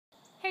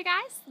Hey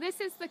guys,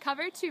 this is the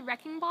cover to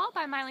Wrecking Ball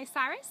by Miley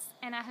Cyrus,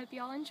 and I hope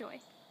you all enjoy.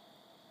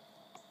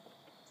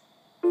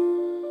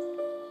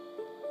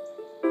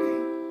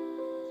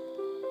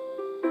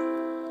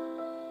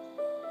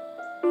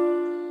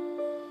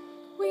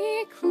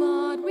 We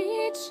clawed,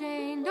 we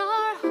chained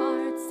our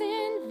hearts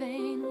in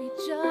vain. We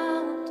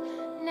jumped,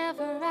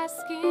 never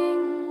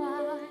asking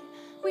why.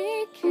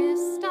 We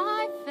kissed,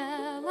 I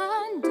fell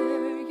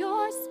under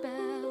your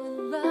spell of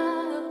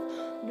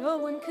love no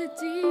one could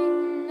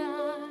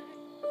deny.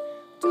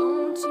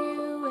 Don't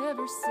you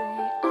ever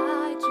say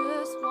I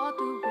just walked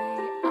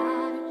away.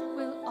 I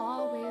will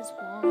always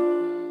want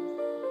you.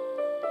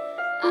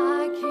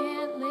 I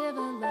can't live a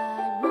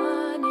lie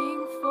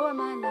running for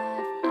my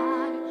life.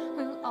 I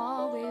will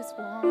always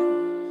want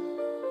you.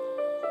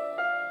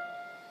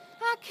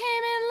 I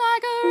came in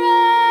like a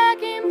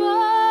wrecking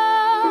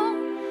ball.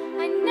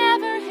 I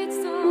never hit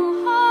so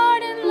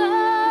hard in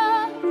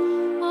love.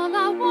 All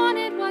I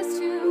wanted was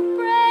to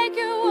break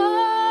your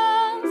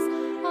walls.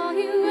 All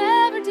you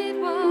ever did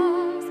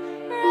was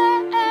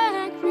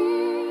wreck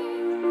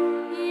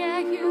me. Yeah,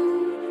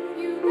 you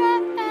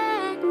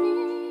wrecked me.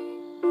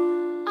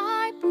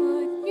 I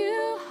put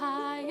you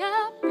high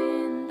up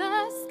in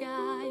the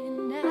sky,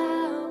 and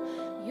now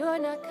you're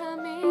not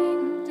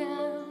coming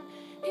down.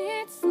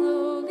 It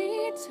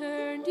slowly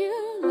turned, you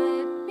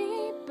let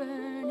me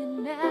burn,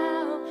 and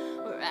now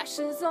we're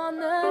ashes on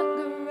the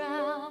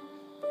ground.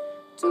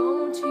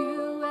 Don't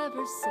you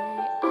ever say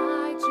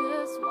I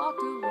just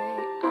walked away.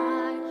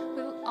 I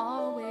will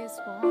always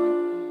want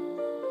you.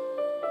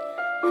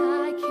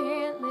 I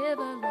can't live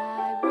a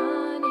lie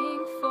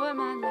running for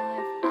my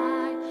life.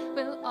 I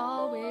will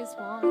always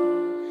want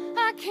you.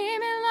 I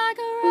came in like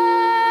a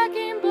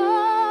wrecking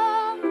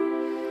ball.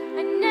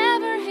 I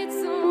never hit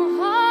so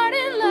hard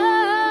in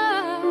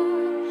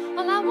love.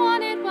 All I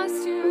wanted was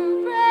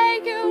to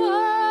break your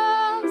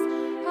walls.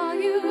 All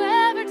you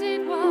ever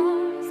did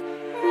was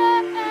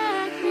wreck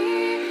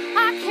me.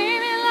 I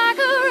came in like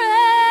a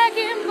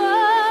wrecking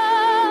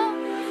ball.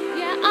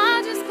 Yeah,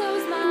 I just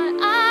closed my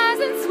eyes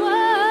and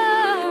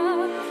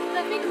swore.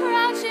 Left me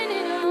crouching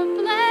in a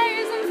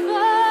blaze and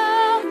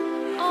fall.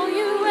 All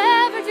you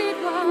ever did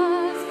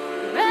was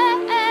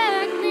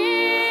wreck me.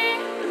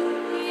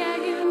 Yeah,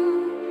 you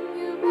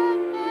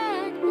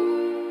wrecked me.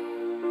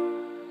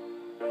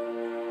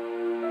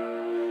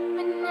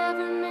 I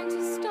never meant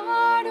to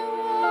start a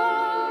war.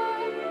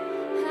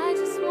 I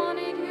just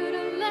wanted you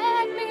to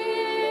let me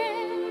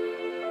in.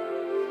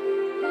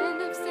 End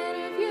of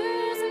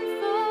centrifuges and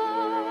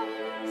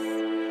force.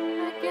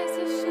 I guess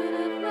I should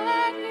have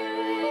let you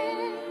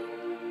in.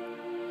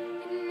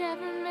 It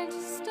never meant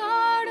to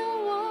start a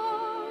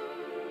war.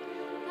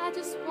 I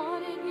just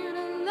wanted you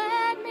to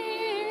let me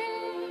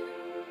in.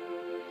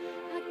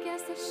 I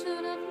guess I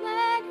should have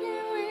let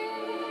you in.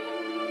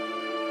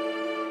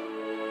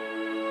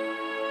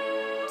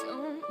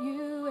 Don't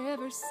you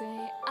ever say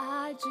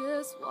I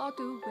just walked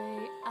away.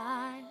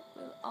 I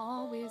will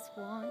always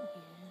want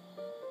you.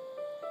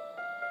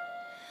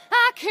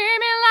 I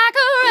came in like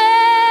a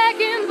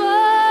wrecking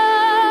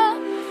ball.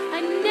 I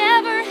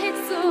never hit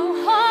so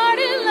hard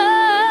in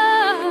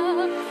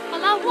love.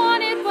 All I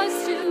wanted was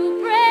to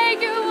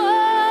break your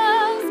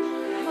walls.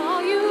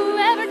 All you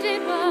ever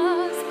did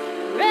was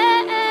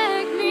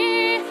wreck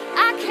me.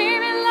 I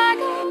came in like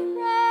a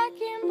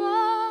wrecking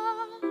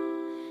ball.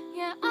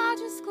 Yeah, I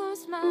just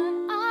closed my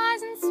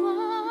eyes and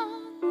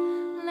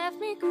swore. Left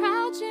me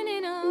crouching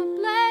in a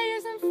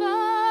blaze and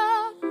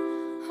fall.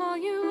 All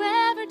you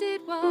ever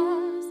did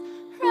was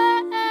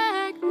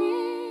wreck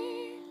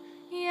me.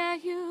 Yeah,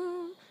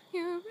 you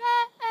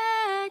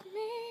wrecked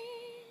me.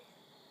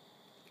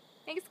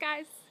 Thanks,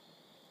 guys.